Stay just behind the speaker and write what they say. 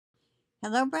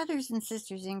Hello, brothers and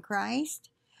sisters in Christ.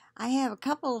 I have a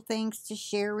couple of things to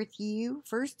share with you.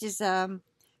 First is from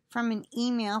an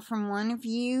email from one of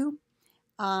you.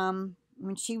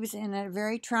 When she was in a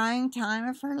very trying time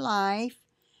of her life,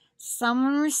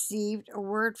 someone received a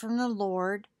word from the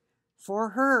Lord for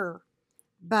her.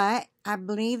 But I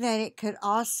believe that it could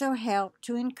also help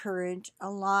to encourage a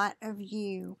lot of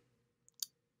you.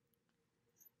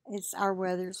 Our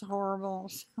weather's horrible,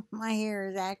 so my hair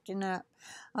is acting up.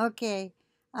 Okay,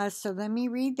 so let me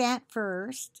read that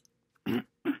first.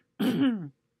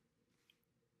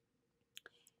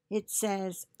 It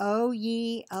says, "O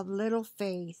ye of little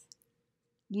faith,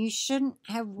 you shouldn't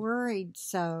have worried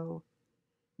so.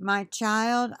 My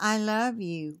child, I love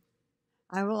you.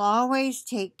 I will always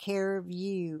take care of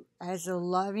you as a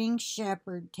loving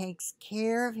shepherd takes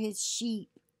care of his sheep.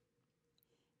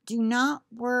 Do not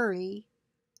worry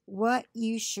what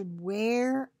you should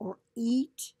wear or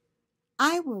eat.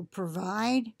 I will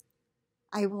provide.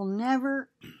 I will never..."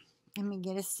 Let me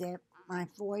get a sip. My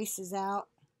voice is out.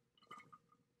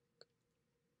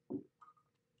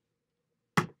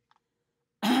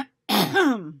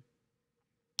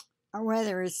 Our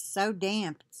weather is so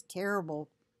damp. It's terrible.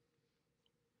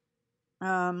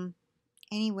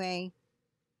 Anyway,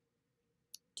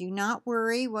 do not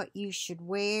worry what you should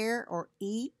wear or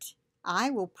eat.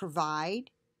 I will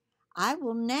provide. I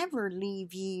will never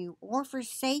leave you or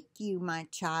forsake you, my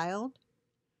child.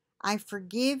 I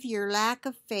forgive your lack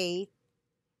of faith,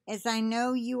 as I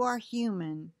know you are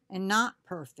human and not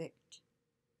perfect.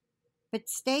 But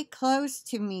stay close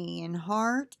to me in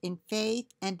heart, in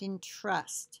faith, and in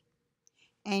trust,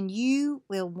 and you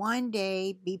will one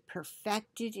day be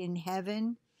perfected in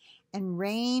heaven and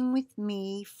reign with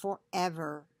me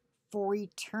forever, for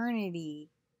eternity.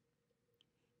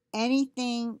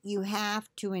 Anything you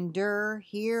have to endure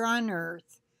here on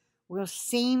earth will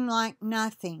seem like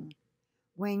nothing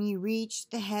when you reach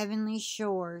the heavenly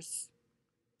shores,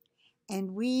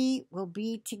 and we will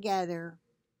be together.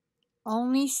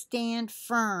 Only stand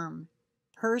firm,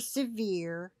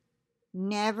 persevere,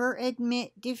 never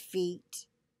admit defeat,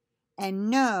 and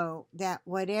know that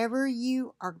whatever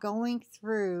you are going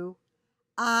through,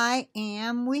 I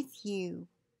am with you,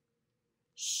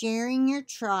 sharing your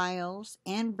trials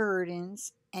and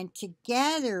burdens, and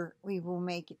together we will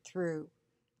make it through.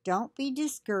 Don't be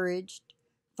discouraged,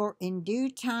 for in due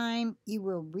time you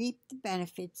will reap the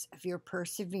benefits of your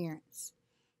perseverance.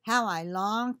 How I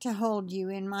long to hold you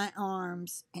in my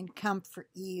arms and comfort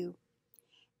you,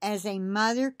 as a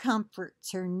mother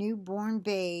comforts her newborn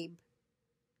babe.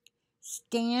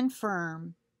 Stand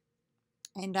firm,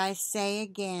 and I say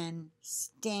again,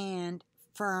 stand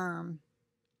firm,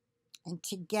 and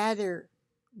together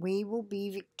we will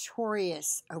be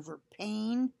victorious over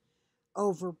pain,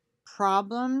 over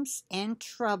problems and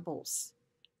troubles.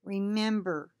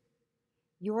 Remember,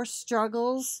 your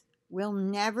struggles will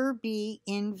never be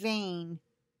in vain.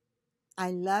 I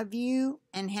love you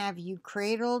and have you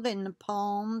cradled in the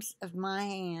palms of my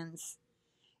hands.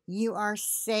 You are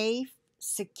safe,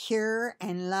 secure,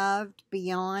 and loved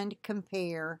beyond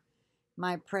compare,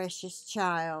 my precious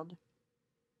child."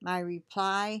 My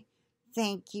reply,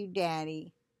 "Thank you,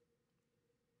 Daddy."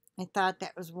 I thought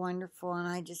that was wonderful, and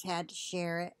I just had to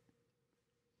share it.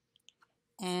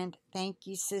 And thank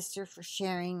you, sister, for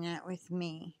sharing that with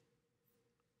me.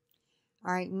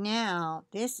 All right, now,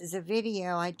 this is a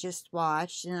video I just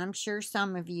watched, and I'm sure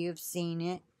some of you have seen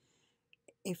it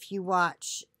if you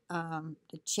watch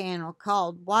the channel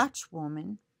called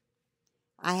Watchwoman.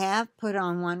 I have put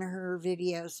on one of her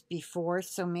videos before,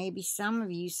 so maybe some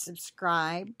of you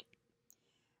subscribed.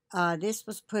 This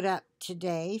was put up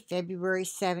today, February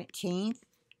 17th.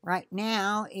 Right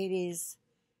now, it is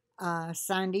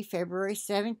Sunday, February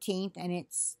 17th, and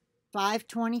it's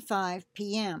 5:25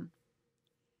 p.m.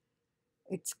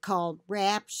 It's called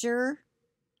Rapture,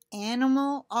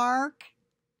 Animal Ark,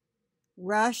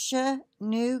 Russia,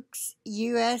 Nukes,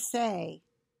 USA.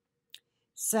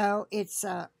 So it's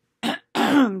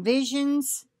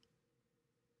visions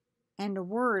and a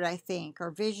word, I think,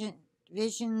 or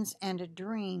visions and a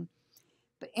dream.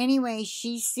 But anyway,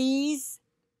 she sees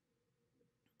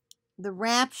the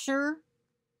rapture,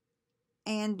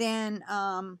 and then,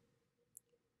 well,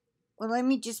 let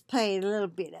me just play a little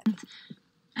bit of it.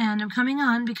 And I'm coming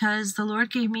on because the Lord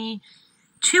gave me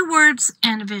 2 words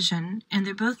and a vision, and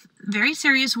they're both very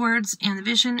serious words, and the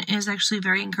vision is actually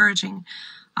very encouraging.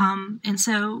 And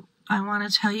so I want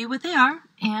to tell you what they are,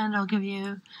 and I'll give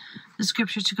you the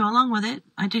scripture to go along with it.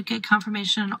 I did get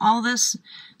confirmation on all this,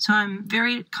 so I'm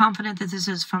very confident that this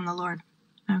is from the Lord.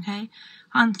 Okay?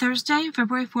 On Thursday,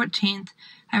 February 14th,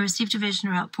 I received a vision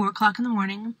about 4 o'clock in the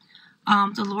morning.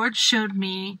 The Lord showed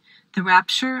me the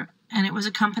rapture, and it was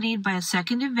accompanied by a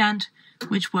second event,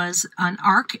 which was an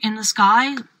ark in the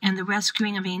sky and the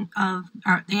rescuing of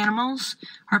our animals,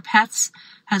 our pets,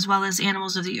 as well as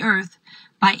animals of the earth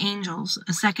by angels.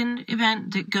 A second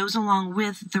event that goes along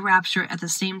with the rapture at the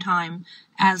same time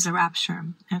as the rapture.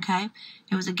 Okay?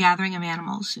 It was a gathering of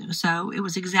animals. So it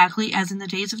was exactly as in the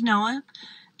days of Noah,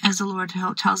 as the Lord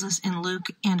tells us in Luke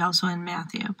and also in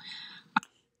Matthew.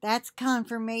 That's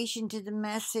confirmation to the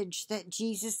message that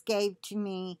Jesus gave to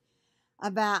me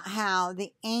about how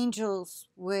the angels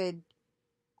would,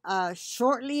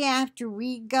 shortly after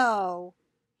we go,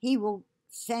 he will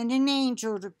send an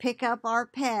angel to pick up our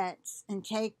pets and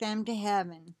take them to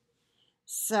heaven.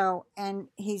 So, and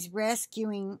she's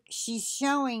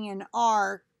showing an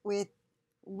ark with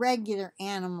regular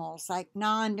animals, like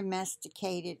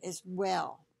non-domesticated as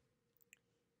well.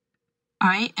 All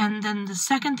right, and then the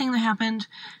second thing that happened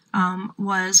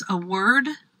was a word,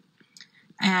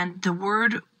 and the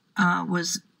word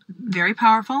was very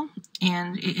powerful,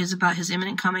 and it is about his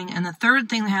imminent coming. And the third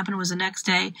thing that happened was the next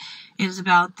day. It is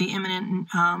about the imminent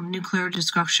nuclear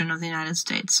destruction of the United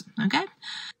States. Okay?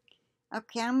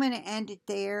 Okay, I'm going to end it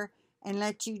there and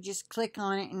let you just click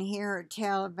on it and hear her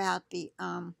tell about the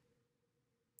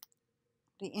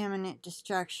imminent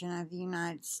destruction of the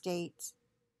United States.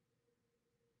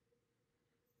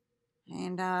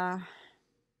 And I'll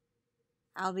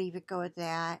leave it go at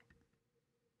that,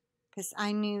 because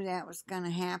I knew that was going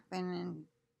to happen, and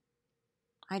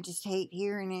I just hate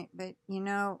hearing it. But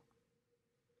you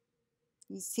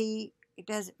see, it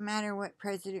doesn't matter what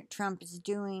President Trump is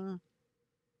doing.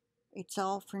 It's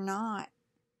all for naught.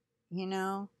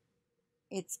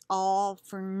 It's all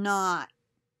for naught.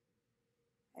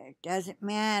 It doesn't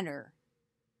matter.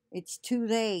 It's too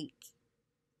late.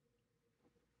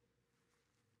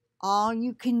 All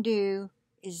you can do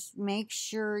is make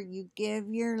sure you give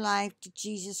your life to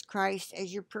Jesus Christ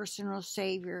as your personal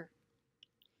Savior.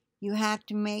 You have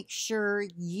to make sure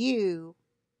you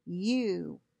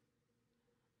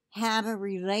have a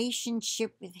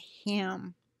relationship with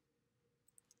Him.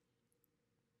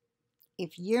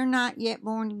 If you're not yet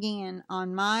born again,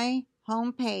 on my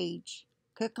homepage,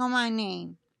 click on my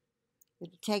name.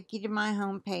 It'll take you to my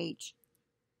homepage.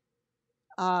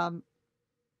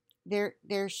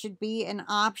 There should be an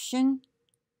option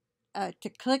to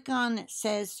click on that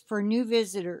says for new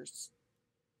visitors,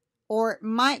 or it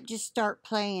might just start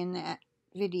playing that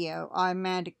video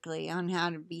automatically on how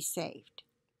to be saved.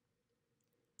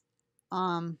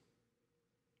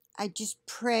 I just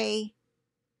pray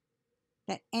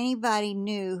that anybody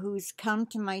new who's come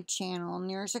to my channel, and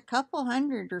there's a couple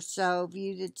hundred or so of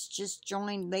you that's just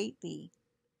joined lately,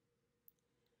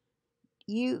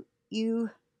 you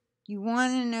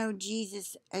want to know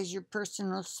Jesus as your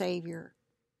personal Savior.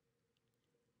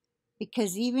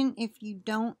 Because even if you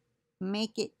don't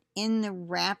make it in the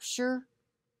rapture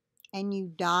and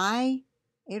you die,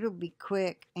 it'll be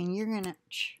quick, and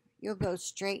you'll go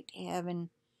straight to heaven.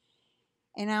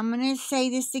 And I'm going to say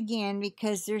this again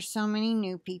because there's so many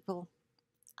new people.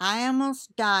 I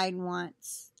almost died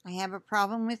once. I have a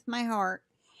problem with my heart,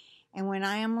 and when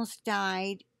I almost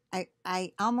died,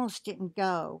 I almost didn't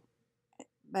go,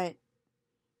 but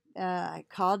I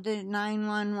called the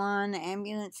 911. The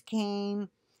ambulance came.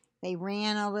 They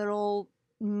ran a little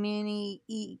mini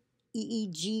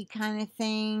EEG kind of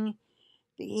thing.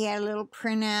 He had a little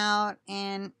printout,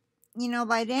 and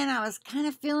by then I was kind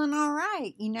of feeling all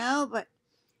right, but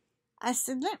I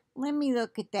said, let me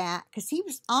look at that, because he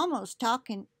was almost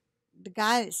talking, the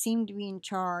guy that seemed to be in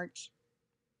charge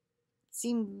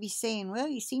seemed to be saying, well,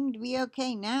 you seem to be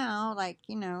okay now, like,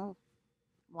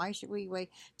 why should we wait?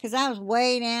 Because I was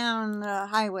way down the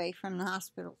highway from the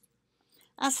hospital.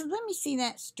 I said, let me see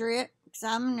that strip, because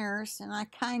I'm a nurse and I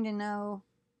kind of know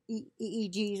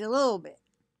EEGs a little bit.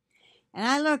 And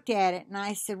I looked at it and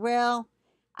I said, well,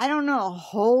 I don't know a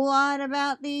whole lot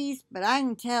about these, but I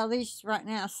can tell this right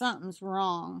now something's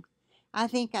wrong. I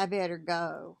think I better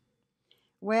go.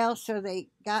 Well, so they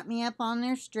got me up on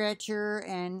their stretcher,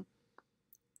 and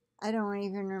I don't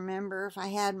even remember if I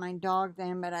had my dog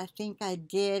then, but I think I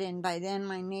did, and by then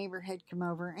my neighbor had come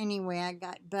over. Anyway, I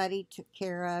got Buddy took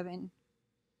care of, and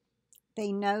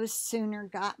they no sooner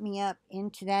got me up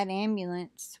into that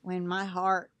ambulance when my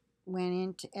heart went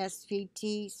into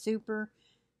SVT, super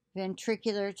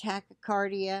ventricular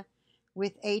tachycardia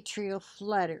with atrial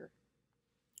flutter,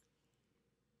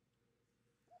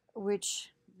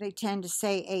 which they tend to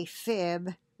say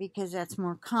AFib because that's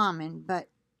more common, but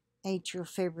atrial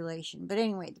fibrillation. But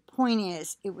anyway, the point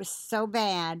is, it was so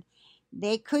bad,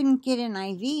 they couldn't get an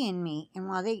IV in me. And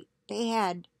while they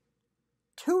had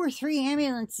 2 or 3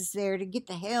 ambulances there to get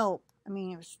the help, I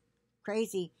mean, it was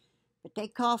crazy. but they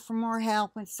call for more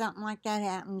help when something like that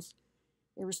happens.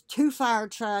 There was 2 fire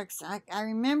trucks. I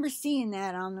remember seeing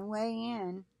that on the way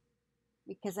in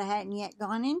because I hadn't yet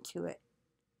gone into it.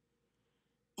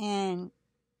 And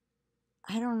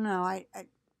I don't know,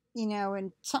 you know,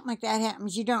 when something like that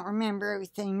happens, you don't remember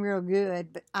everything real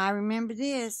good, but I remember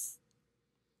this.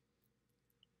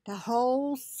 The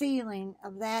whole ceiling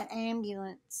of that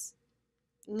ambulance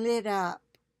lit up.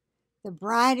 The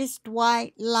brightest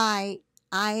white light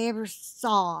I ever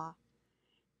saw.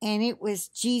 And it was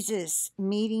Jesus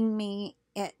meeting me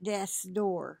at death's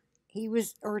door. He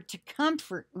was, or to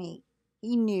comfort me.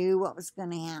 He knew what was going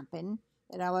to happen,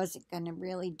 that I wasn't going to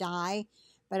really die.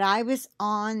 But I was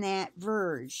on that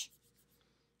verge.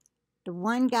 The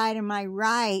one guy to my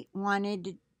right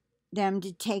wanted them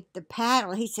to take the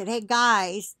paddle. He said, "Hey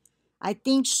guys, I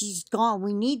think she's gone.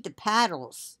 We need the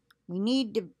paddles. We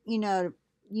need to, you know,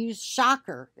 use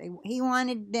shocker." He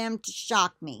wanted them to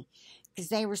shock me because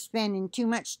they were spending too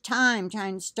much time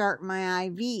trying to start my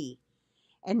IV.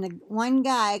 And the one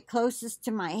guy closest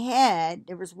to my head,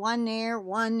 there was one there,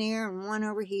 and one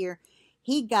over here.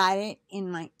 He got it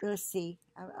in my, let's see,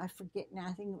 I forget now.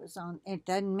 I think it was on, it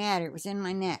doesn't matter. It was in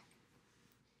my neck.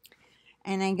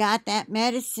 And I got that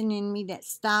medicine in me that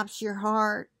stops your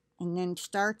heart and then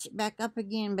starts it back up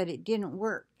again, but it didn't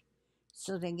work.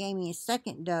 So they gave me a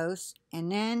second dose,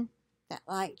 and then that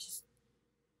light just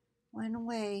went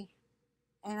away.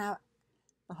 And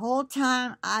the whole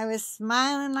time I was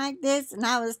smiling like this, and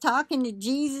I was talking to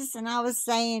Jesus, and I was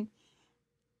saying,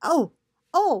 oh,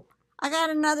 I got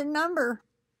another number.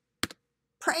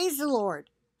 Praise the Lord.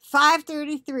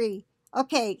 533.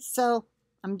 Okay, so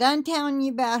I'm done telling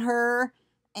you about her,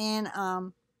 and I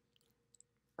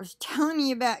was telling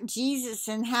you about Jesus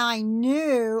and how I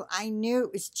knew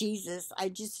it was Jesus. I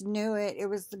just knew it. It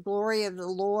was the glory of the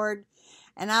Lord.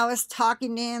 And I was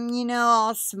talking to him, you know,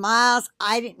 all smiles.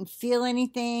 I didn't feel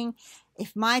anything.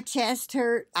 If my chest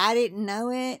hurt, I didn't know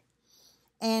it.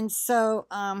 And so,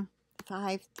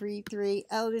 533.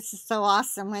 Oh, this is so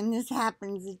awesome. When this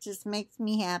happens, it just makes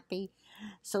me happy.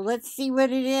 So let's see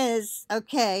what it is.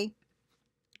 Okay.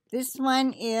 This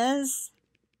one is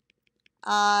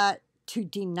to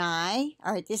deny.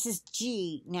 All right, this is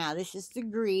G. Now, this is the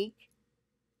Greek.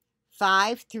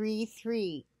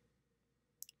 533.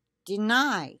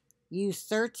 Deny. Use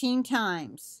 13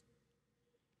 times.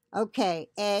 Okay,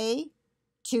 A.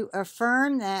 To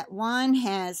affirm that one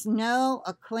has no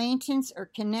acquaintance or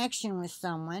connection with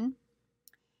someone.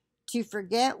 To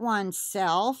forget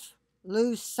oneself.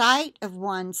 Lose sight of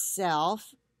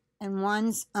oneself and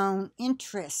one's own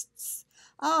interests.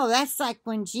 Oh, that's like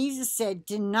when Jesus said,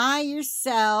 "Deny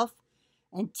yourself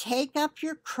and take up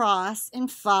your cross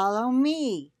and follow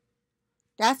me."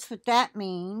 That's what that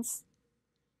means.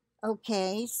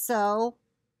 Okay, so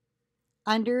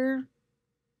under,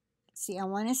 let's see, I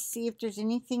want to see if there's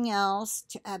anything else.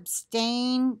 To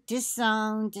abstain,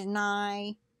 disown,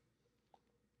 deny.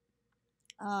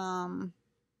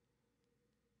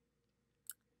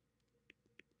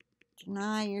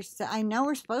 Deny yourself. I know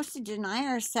we're supposed to deny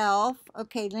ourselves.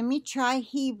 Okay, let me try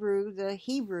Hebrew. The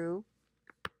Hebrew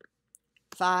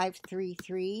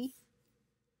 533.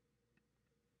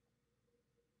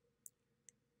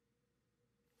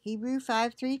 Hebrew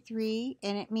 533,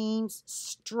 and it means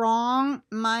strong,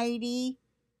 mighty,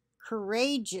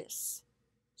 courageous.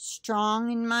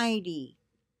 Strong and mighty.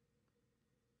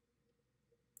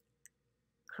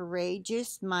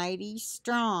 Courageous, mighty,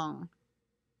 strong.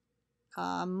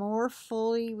 More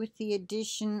fully with the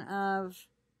addition of,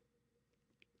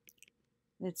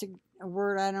 it's a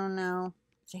word I don't know.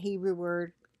 It's a Hebrew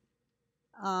word.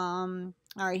 All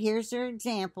right, here's their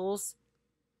examples.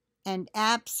 And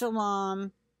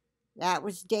Absalom, that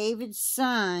was David's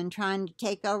son trying to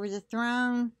take over the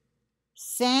throne,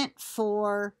 sent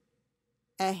for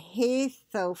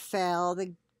Ahithophel,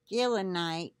 the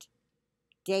Gilonite,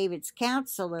 David's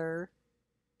counselor,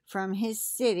 from his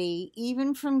city,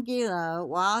 even from Gilo,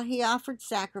 while he offered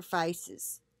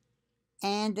sacrifices.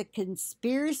 And the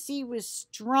conspiracy was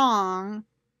strong,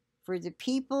 for the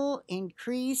people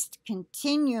increased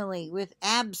continually with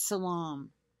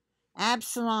Absalom.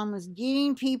 Absalom was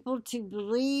getting people to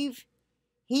believe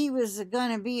he was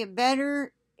going to be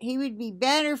he would be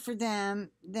better for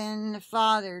them than the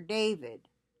father David.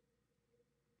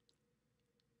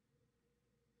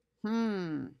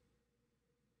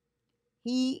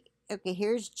 Okay,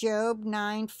 here's Job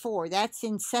 9:4. That's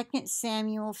in 2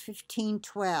 Samuel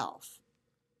 15:12.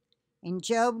 In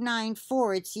Job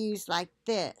 9:4, it's used like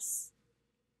this.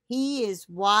 He is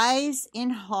wise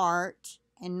in heart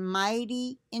and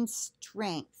mighty in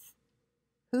strength,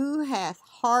 who hath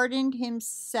hardened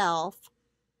himself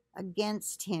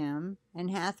against him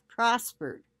and hath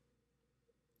prospered.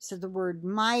 So the word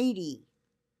mighty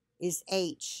is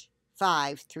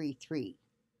H533.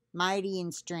 Mighty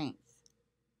in strength.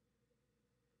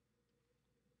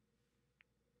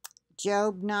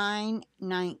 Job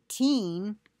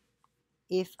 9:19.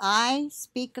 If I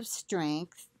speak of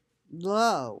strength,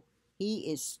 lo,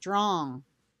 he is strong.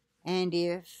 And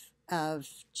if of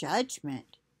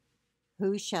judgment,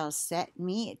 who shall set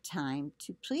me a time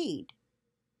to plead?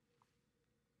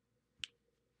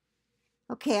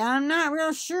 Okay, I'm not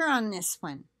real sure on this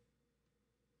one.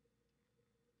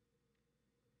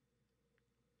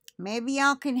 Maybe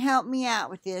y'all can help me out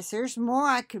with this. There's more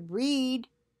I could read.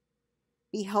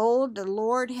 Behold, the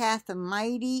Lord hath a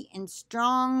mighty and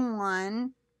strong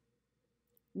one,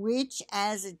 which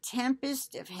as a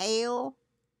tempest of hail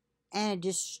and a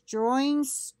destroying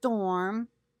storm,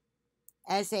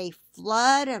 as a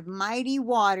flood of mighty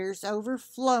waters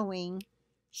overflowing,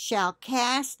 shall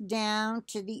cast down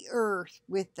to the earth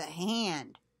with the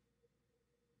hand.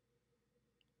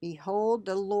 Behold,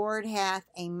 the Lord hath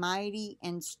a mighty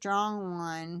and strong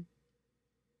one,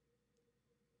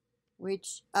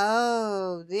 which,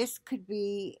 this could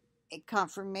be a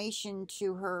confirmation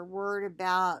to her word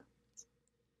about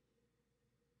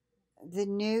the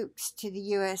nukes to the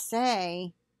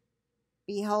USA.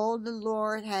 Behold, the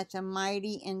Lord hath a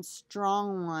mighty and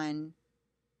strong one,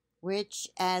 which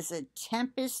as a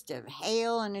tempest of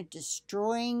hail and a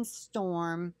destroying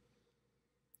storm,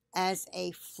 as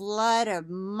a flood of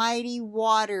mighty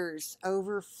waters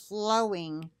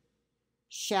overflowing,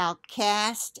 shall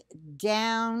cast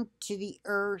down to the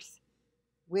earth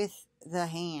with the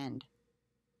hand.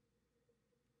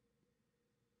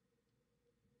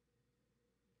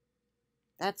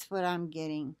 That's what I'm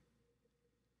getting.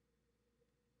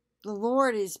 The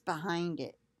Lord is behind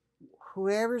it.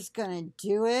 Whoever's going to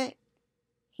do it,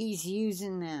 he's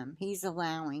using them. He's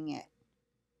allowing it.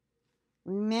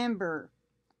 Remember,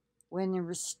 when the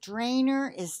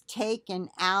restrainer is taken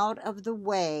out of the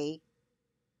way,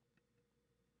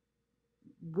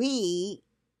 we,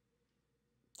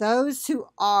 those who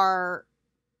are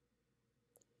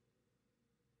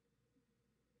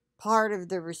part of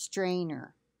the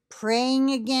restrainer,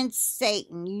 praying against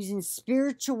Satan, using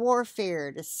spiritual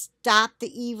warfare to stop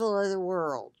the evil of the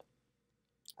world,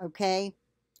 okay?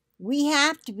 We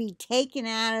have to be taken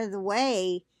out of the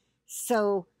way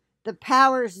so the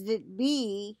powers that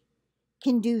be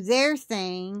can do their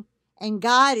thing, and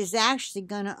God is actually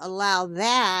going to allow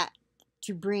that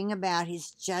to bring about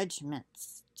his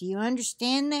judgments. Do you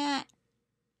understand that?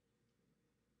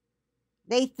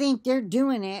 They think they're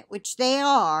doing it, which they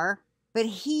are, but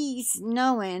he's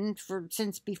knowing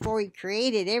since before he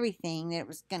created everything that it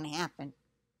was going to happen.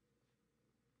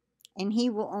 And he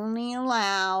will only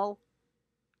allow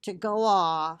to go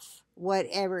off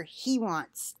whatever he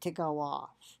wants to go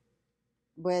off,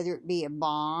 whether it be a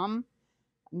bomb,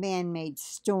 man-made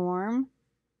storm,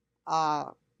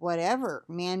 whatever,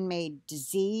 man-made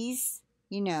disease,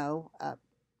 a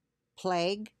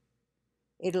plague.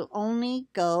 It'll only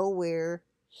go where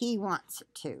he wants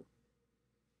it to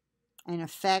and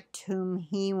affect whom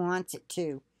he wants it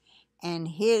to, and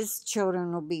his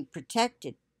children will be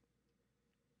protected.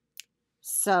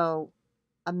 So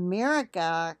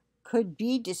America could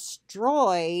be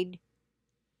destroyed,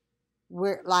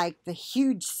 where like the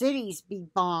huge cities be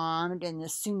bombed and the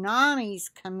tsunamis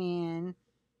come in,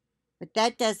 but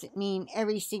that doesn't mean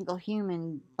every single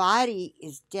human body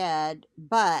is dead.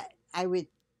 But I would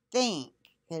think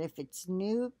that if it's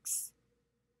nukes,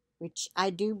 which I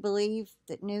do believe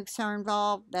that nukes are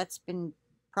involved, that's been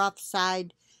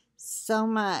prophesied so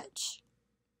much,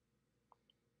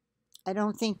 I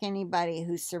don't think anybody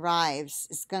who survives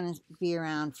is going to be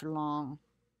around for long.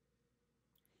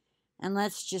 And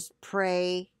let's just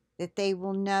pray that they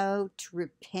will know to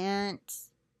repent,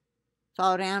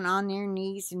 fall down on their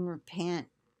knees and repent,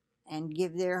 and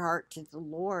give their heart to the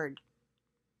Lord.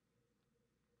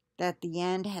 That the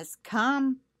end has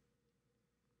come,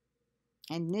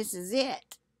 and this is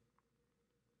it.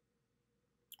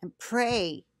 And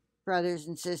pray, brothers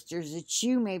and sisters, that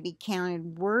you may be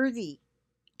counted worthy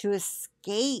to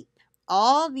escape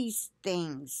all these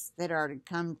things that are to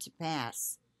come to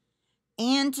pass,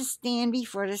 and to stand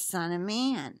before the Son of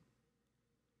Man.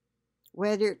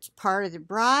 Whether it's part of the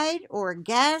bride or a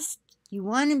guest, you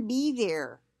want to be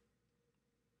there.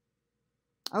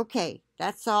 Okay,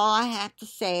 that's all I have to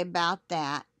say about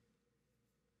that.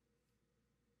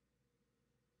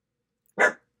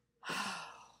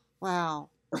 Wow,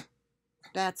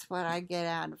 that's what I get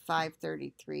out of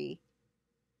 533.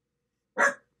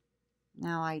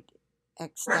 Now I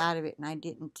X'd out of it and I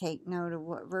didn't take note of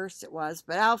what verse it was,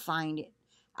 but I'll find it.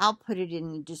 I'll put it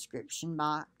in the description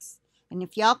box. And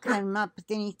if y'all come up with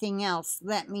anything else,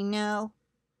 let me know.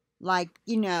 Like,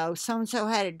 so-and-so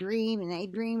had a dream, and they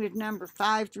dreamed of number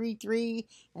 533,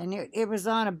 and it was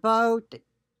on a boat that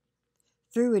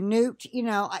threw a nuke.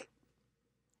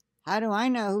 How do I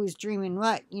know who's dreaming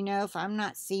what, if I'm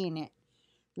not seeing it?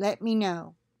 Let me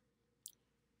know.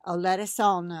 Oh, let us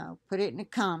all know. Put it in the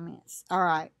comments. All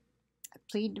right. I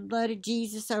plead the blood of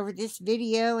Jesus over this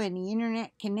video and the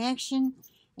internet connection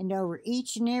and over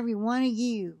each and every one of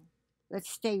you. Let's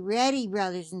stay ready,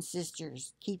 brothers and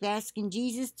sisters. Keep asking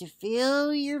Jesus to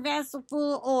fill your vessel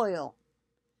full of oil.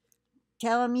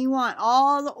 Tell him you want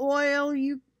all the oil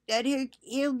that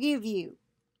he'll give you.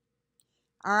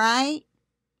 All right?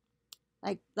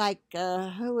 Like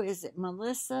who is it?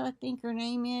 Melissa, I think her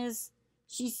name is.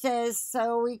 She says,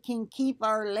 so we can keep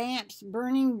our lamps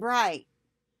burning bright.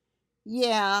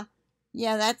 Yeah,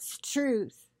 that's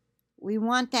truth. We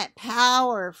want that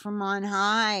power from on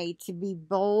high to be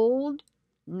bold,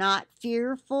 not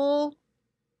fearful,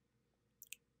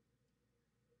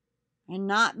 and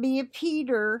not be a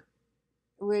Peter,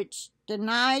 which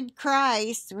denied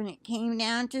Christ when it came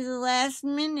down to the last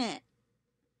minute.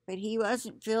 But he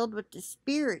wasn't filled with the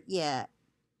Spirit yet.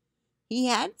 He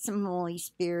had some Holy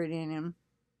Spirit in him.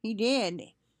 He did.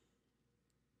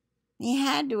 He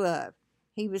had to have.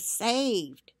 He was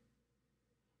saved.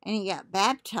 And he got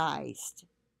baptized.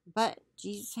 But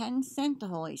Jesus hadn't sent the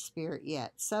Holy Spirit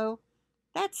yet. So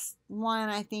that's one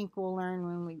I think we'll learn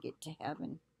when we get to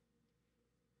heaven.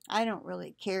 I don't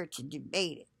really care to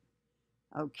debate it.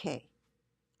 Okay.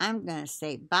 I'm going to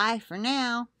say bye for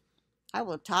now. I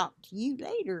will talk to you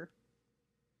later.